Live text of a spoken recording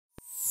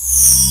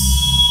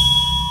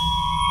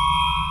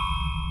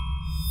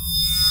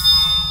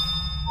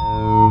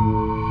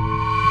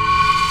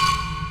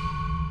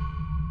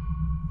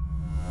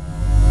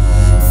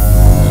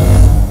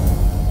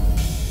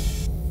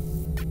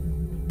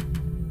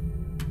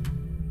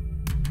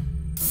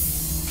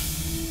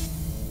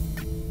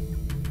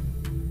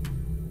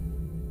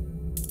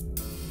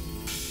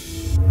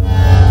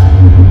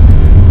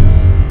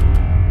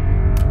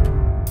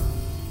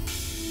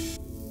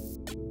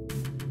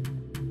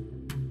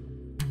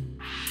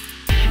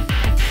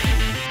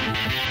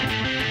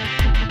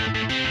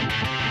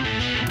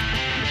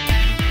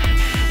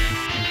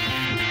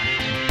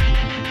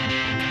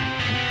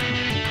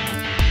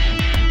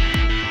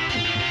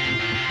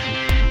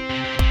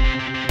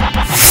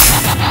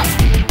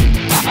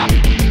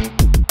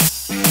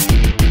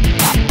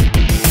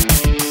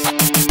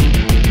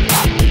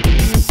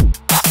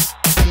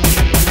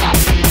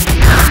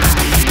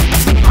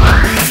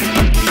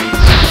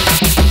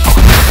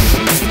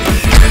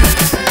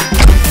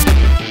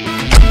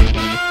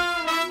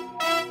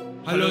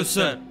Hello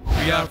sir,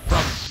 we are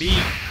from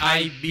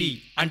BIB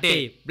అంటే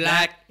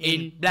black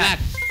in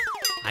black.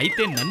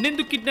 అయితే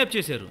నన్నెందుకు కిడ్నాప్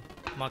చేశారు?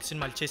 మాకు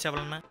సినిమాలు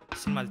చేసేవాళ్ళన్నా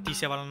సినిమాలు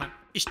తీసేవాళ్ళన్నా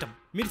ఇష్టం.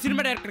 మీరు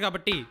సినిమా డైరెక్టర్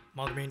కాబట్టి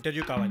మాకు మీ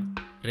ఇంటర్వ్యూ కావాలి.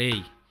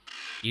 రేయ్,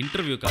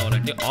 ఇంటర్వ్యూ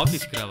కావాలంటే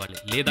ఆఫీస్కి రావాలి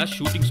లేదా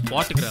షూటింగ్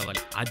స్పాట్కి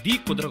రావాలి. అది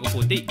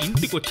కుదరకపోతే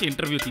ఇంటికి వచ్చి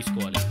ఇంటర్వ్యూ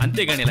తీసుకోవాలి.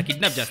 అంతేగాని ఇలా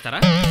కిడ్నాప్ చేస్తారా?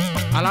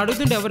 అలా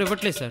అడుగుతుంటే ఎవరు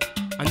ఇవ్వట్లేదు సార్,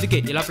 అందుకే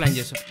ఇలా ప్లాన్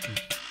చేశాం.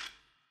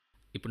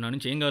 ఇప్పుడు నా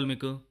నుంచి ఏం కావాలి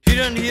మీకు?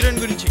 హీరోయిన్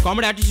గురించి,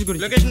 కామెడీ ఆర్టిస్ట్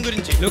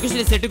గురించి,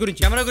 లొకేషన్ సెట్ గురించి,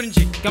 కెమెరా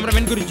గురించి,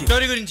 కెమెరామెన్ గురించి,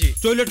 స్టోరీ గురించి,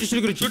 స్టోరీ ఆర్టిస్ట్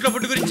గురించి, షూట్లో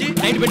ఫుడ్ గురించి,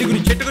 నైట్ బెడ్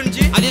గురించి, చెట్టు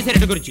గురించి, అదే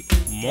సెట్ గురించి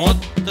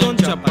మొత్తం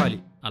చెప్పాలి.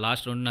 ఆ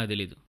లాస్ట్ రెండు నాకు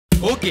తెలీదు.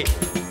 ఓకే,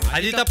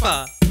 అది తప్ప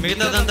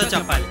మిగతాదంతా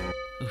చెప్పాలి.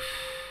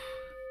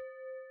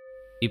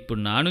 ఇప్పుడు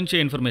నా నుంచే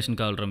ఇన్ఫర్మేషన్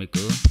కావాలరా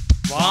మీకు?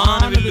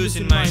 వానవిల్లు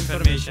సినిమా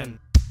ఇన్ఫర్మేషన్.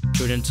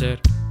 చూడండి సార్,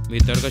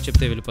 మీరు త్వరగా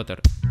చెప్తే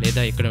వెళ్ళిపోతారు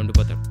లేదా ఇక్కడే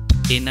ఉండిపోతారు.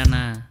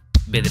 ఏనా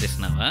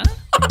బెదిరిస్తున్నావా?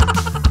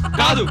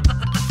 కాదు,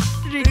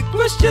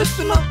 రిక్వెస్ట్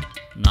చేస్తున్నా.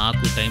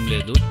 నాకు టైం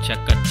లేదు,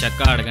 చెక్క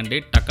అడగండి,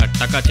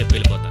 టకా చెప్పి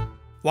వెళ్ళిపోతా.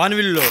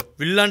 వానవిల్లులో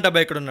విల్లాంటి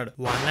అబ్బాయి ఇక్కడ ఉన్నాడు.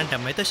 వానలాంటి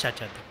అమ్మాయితో స్టార్ట్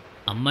చేద్దాం.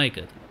 అమ్మాయి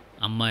కాదు,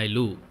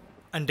 అమ్మాయిలు.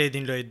 అంటే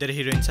దీంట్లో ఇద్దరు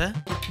హీరోయిన్సా?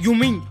 You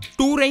mean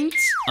 2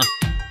 rains?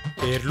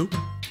 పేర్లు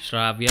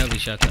శ్రావ్య,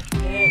 విశాఖ.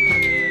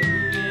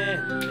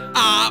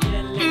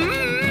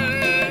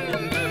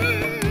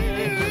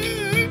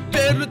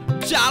 పేర్లు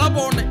చాలా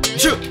బాగున్నాయి.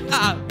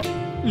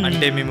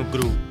 అంటే మీ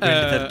ముగ్గురు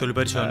తొలి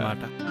పరిచయం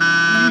అన్నమాట.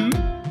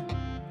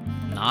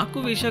 నాకు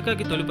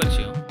విశాఖకి తొలి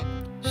పరిచయం.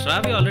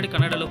 శ్రావ్య ఆల్రెడీ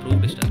కన్నడలో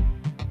ప్రూవ్డ్ స్టార్.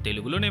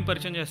 తెలుగులో నేను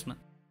పరిచయం చేస్తున్నా.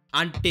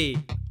 అంటే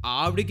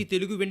ఆవిడికి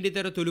తెలుగు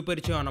వెండితెర తొలి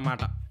పరిచయం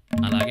అన్నమాట.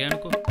 అలాగే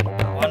అనుకో.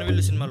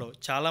 వానవిల్లు సినిమాలో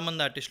చాలా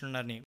మంది ఆర్టిస్టులు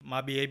ఉన్నారని మా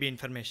BIB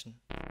ఇన్ఫర్మేషన్.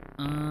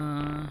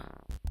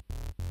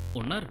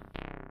 ఉన్నారు.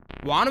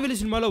 వానవిల్లు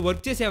సినిమాలో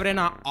వర్క్ చేసి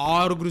ఎవరైనా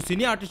 6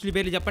 సినీ ఆర్టిస్టుల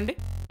పేర్లు చెప్పండి.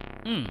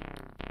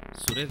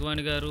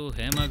 సురేఖవాణి గారు,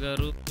 హేమ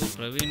గారు,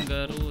 ప్రవీణ్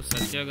గారు,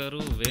 సత్య గారు,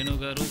 వేణు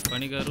గారు,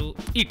 ఫణి గారు,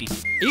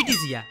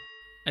 ఈటీసీయా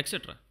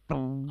ఎక్సెట్రా.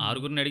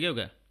 6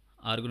 అడిగావుగా,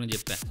 6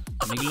 చెప్పా.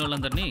 మిగిలిన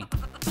వాళ్ళందరినీ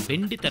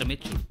వెండి తెర మీద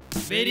చూడు.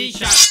 Very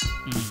sharp.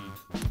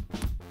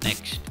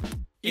 నెక్స్ట్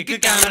ఇక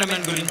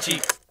కెమెరామెన్ గురించి.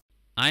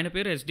 ఆయన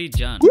పేరు SD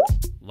జాన్.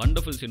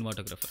 Wonderful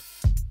cinematographer.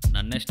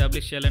 నన్ను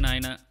ఎస్టాబ్లిష్ చేయాలని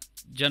ఆయన,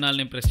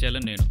 జనాల్ని ఇంప్రెస్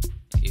చేయాలని నేను.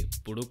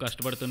 ఎప్పుడూ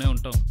కష్టపడుతూనే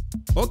ఉంటాం.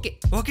 Okay,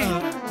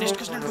 next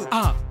question.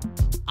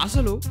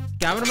 అసలు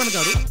కెమెరామెన్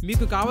గారు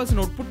మీకు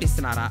కావాల్సిన అవుట్పుట్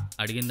ఇస్తున్నారా?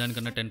 అడిగిన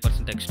దానికన్నా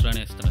 10%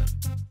 ఎక్స్ట్రానే ఇస్తున్నారు.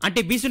 అంటే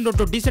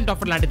డీసెంట్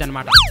ఆఫర్ లాంటిది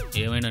అనమాట.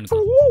 ఏమైనా అనుకో.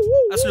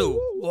 అసలు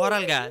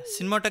ఓవరాల్ గా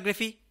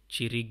సినిమాటోగ్రఫీ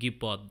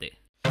చిరిగిపోద్దే.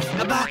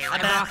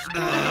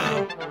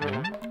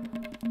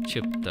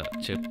 చెప్తా.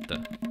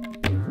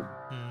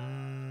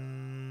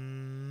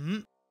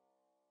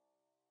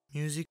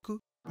 మ్యూజిక్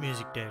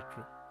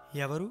డైరెక్టర్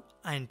ఎవరు?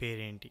 ఆయన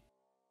పేరేంటి?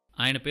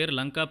 ఆయన పేరు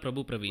లంకా ప్రభు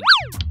ప్రవీణ్.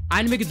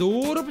 ఆయన మీకు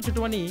దూరపు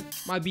చుట్టూ అని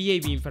మా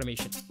BIB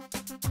ఇన్ఫర్మేషన్.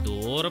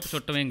 దూరపు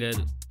చుట్టమేం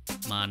కాదు,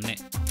 మా అన్నే.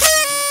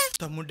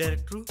 తమ్ముడు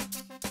డైరెక్టర్,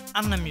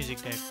 అన్న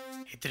మ్యూజిక్ డైరెక్టర్,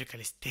 ఇద్దరు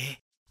కలిస్తే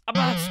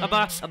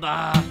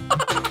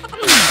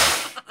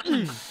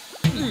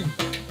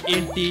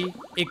ఏంటి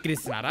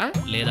ఎక్కిరిస్తున్నారా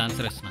లేదా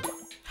ఆన్సర్ ఇస్తున్నా?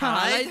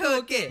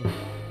 ఓకే.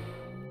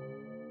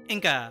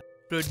 ఇంకా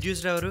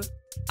ప్రొడ్యూసర్ ఎవరు?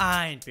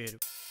 ఆయన పేరు?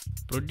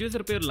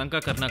 ప్రొడ్యూసర్ పేరు లంకా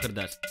కరుణాకర్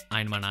దాస్.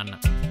 ఆయన మా నాన్న.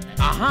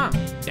 ఆహా,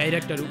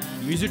 డైరెక్టరు,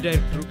 మ్యూజిక్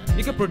డైరెక్టరు,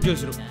 ఇక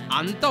ప్రొడ్యూసరు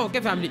అంతా ఒకే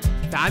ఫ్యామిలీ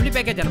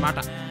ప్యాకేజ్ అనమాట.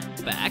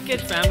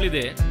 ప్యాకేజ్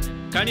ఫ్యామిలీదే,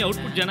 కానీ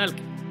అవుట్పుట్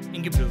జనాలకి.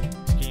 ఇంక ఇప్పుడు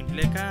screen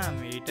play com,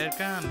 editor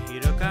com,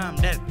 hero com,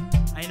 director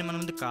ఆయన మన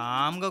ముందు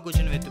కామ్గా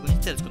కూర్చొని వెతుకుని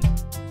తెలుసుకుందాం.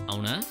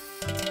 అవునా?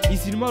 ఈ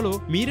సినిమాలో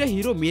మీరే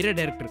హీరో, మీరే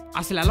డైరెక్టర్.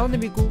 అసలు ఎలా ఉంది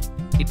మీకు?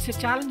 It's a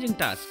challenging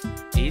task.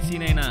 A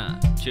scene అయినా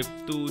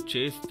చెప్తూ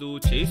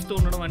చేస్తూ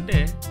ఉండడం అంటే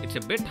it's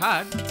a bit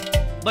hard,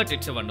 but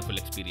it's a wonderful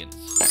experience.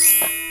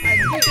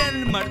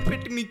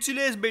 మడపెట్టి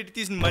మిచ్చులేసి బయట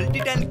తీసిన మల్టీ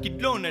టాలెంట్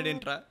కిడ్ లో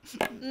ఉన్నాడేంట్రా?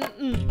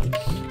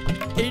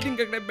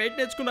 ఎడిటింగ్ అక్కడ బయట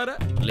నేర్చుకున్నారా?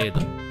 లేదు.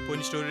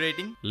 పోనీ స్టోరీ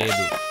రైటింగ్?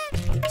 లేదు.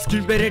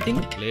 Screen play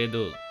writing?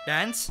 లేదు.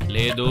 డాన్స్?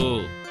 లేదు.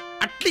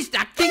 At least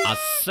acting?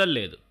 అస్సలు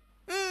లేదు.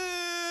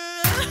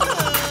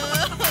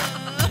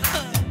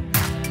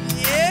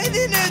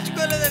 ఏది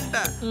నేర్చుకోలేదంట.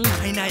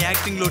 అయినా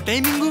యాక్టింగ్ లో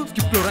టైమింగ్,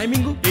 స్క్రిప్ట్ లో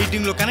రైమింగ్,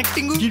 ఎడిటింగ్ లో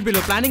కనెక్టింగ్, స్క్రీన్ ప్లే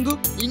లో ప్లానింగ్,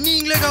 ఇన్ని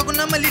ఇంగ్లే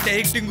కాకుండా మళ్ళీ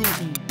డైరెక్టింగ్.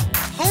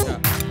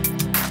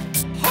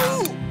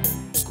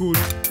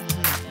 కూల్.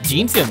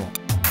 జీన్స్ ఏమో.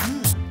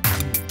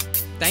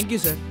 థ్యాంక్ యూ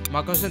సార్, మా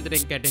కోసం ఇంత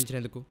టైం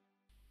కేటాయించినందుకు.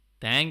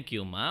 థ్యాంక్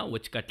యూ మా.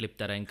 వచ్చి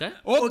కట్లిప్తారా ఇంకా?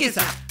 Okay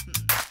sir.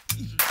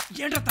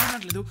 ఏంట్రా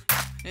తాగట్లేదు?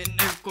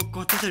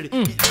 కొత్త తడి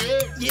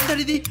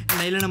ఏంటది? ఇది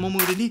నైలన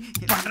మొమ్మడిని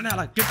పంటనే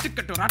అలా గట్టి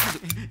కట్టు రాట్లేదు.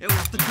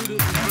 వస్తా చూడు.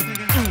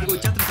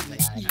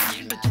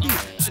 ఏంటొచ్చింది?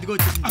 అదిగో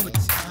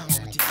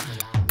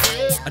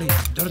అరే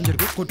దూరం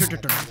జరుగు,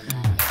 కొట్టేటట్టు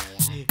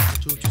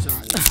చూసా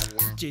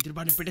చేతులు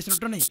బాగా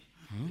పెట్టేసినట్టున్నాయి.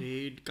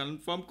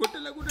 కన్ఫర్మ్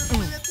కొట్టేలా కూడా.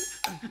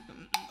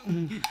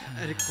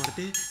 అరే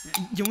కొడితే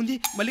ఏముంది,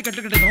 మళ్ళీ కట్ట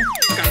కట్టేద్దాం.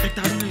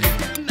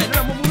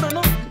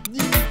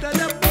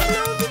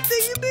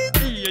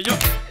 అయ్యో,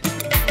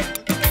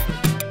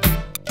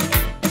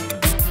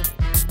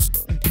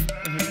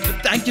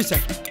 థ్యాంక్ యూ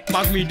సార్,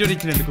 మాకు మీ ఇంటర్వ్యూ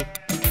ఇచ్చినందుకు.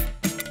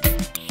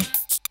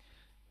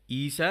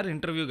 ఈసారి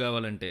ఇంటర్వ్యూ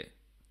కావాలంటే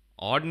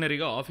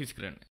ఆర్డినరీగా ఆఫీస్కి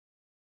రండి,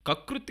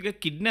 కకృతిగా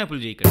కిడ్నాపులు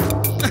చేయకండి.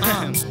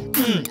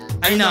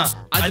 అయినా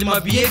అది మా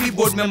BAB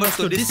బోర్డ్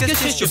మెంబర్స్తో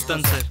డిస్కస్ చేసి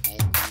చెప్తాను సార్.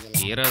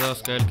 కీరా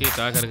దోసకాయలకి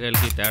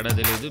కాకరకాయలకి తేడా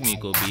తెలియదు,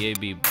 మీకు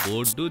BAB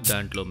బోర్డు,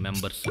 దాంట్లో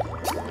మెంబర్స్.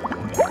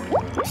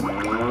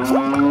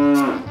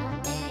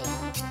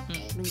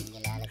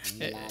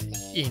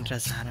 ఏంట్రా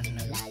సార్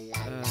అన్నాడు?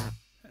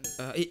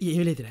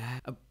 ఏమి లేదురా,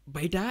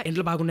 బయట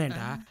ఎండలు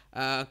బాగున్నాయంట,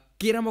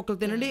 కీరా మొక్కలు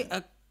తినండి,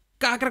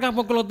 కాకరకాయ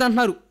మొక్కలు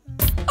వద్దంటున్నారు.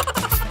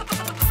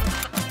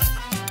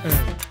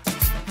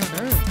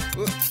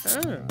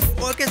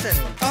 Okay sir,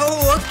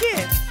 okay.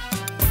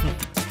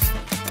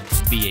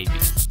 BAB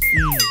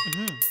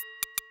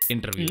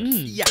interview.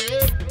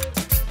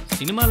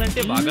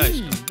 సినిమాలంటే బాగా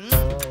ఇష్టం,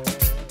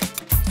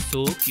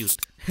 సో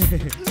క్యూట్,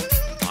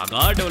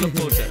 బాగా డెవలప్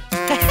అవుతారు.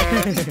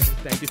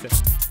 Thank you sir.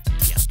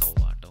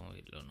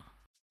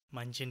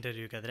 మంచి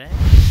ఇంటర్వ్యూ కదరా.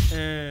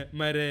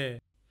 మరే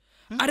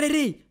అరే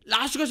రే,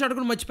 లాస్ట్ క్వశ్చన్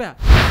అడుగుని మర్చిపోయా.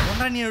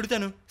 మొన్న నేను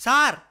అడుగుతాను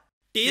సార్,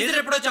 టీజర్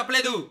ఎప్పుడో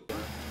చెప్పలేదు.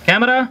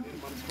 Camera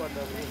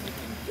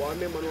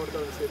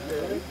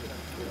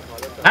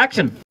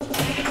action.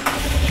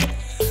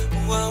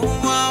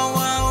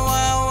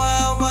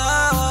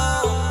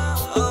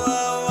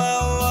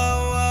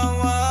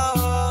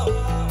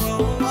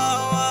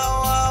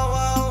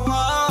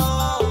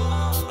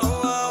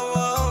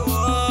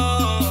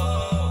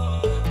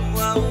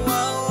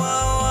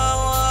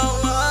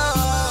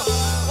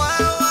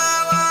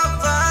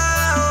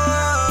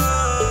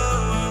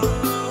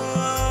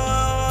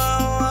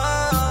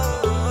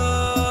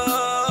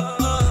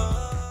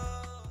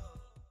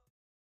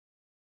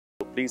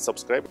 Please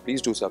subscribe.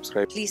 Please do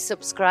subscribe. Please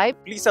subscribe.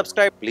 Please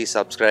subscribe. Please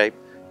subscribe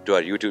to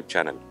our YouTube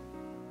channel.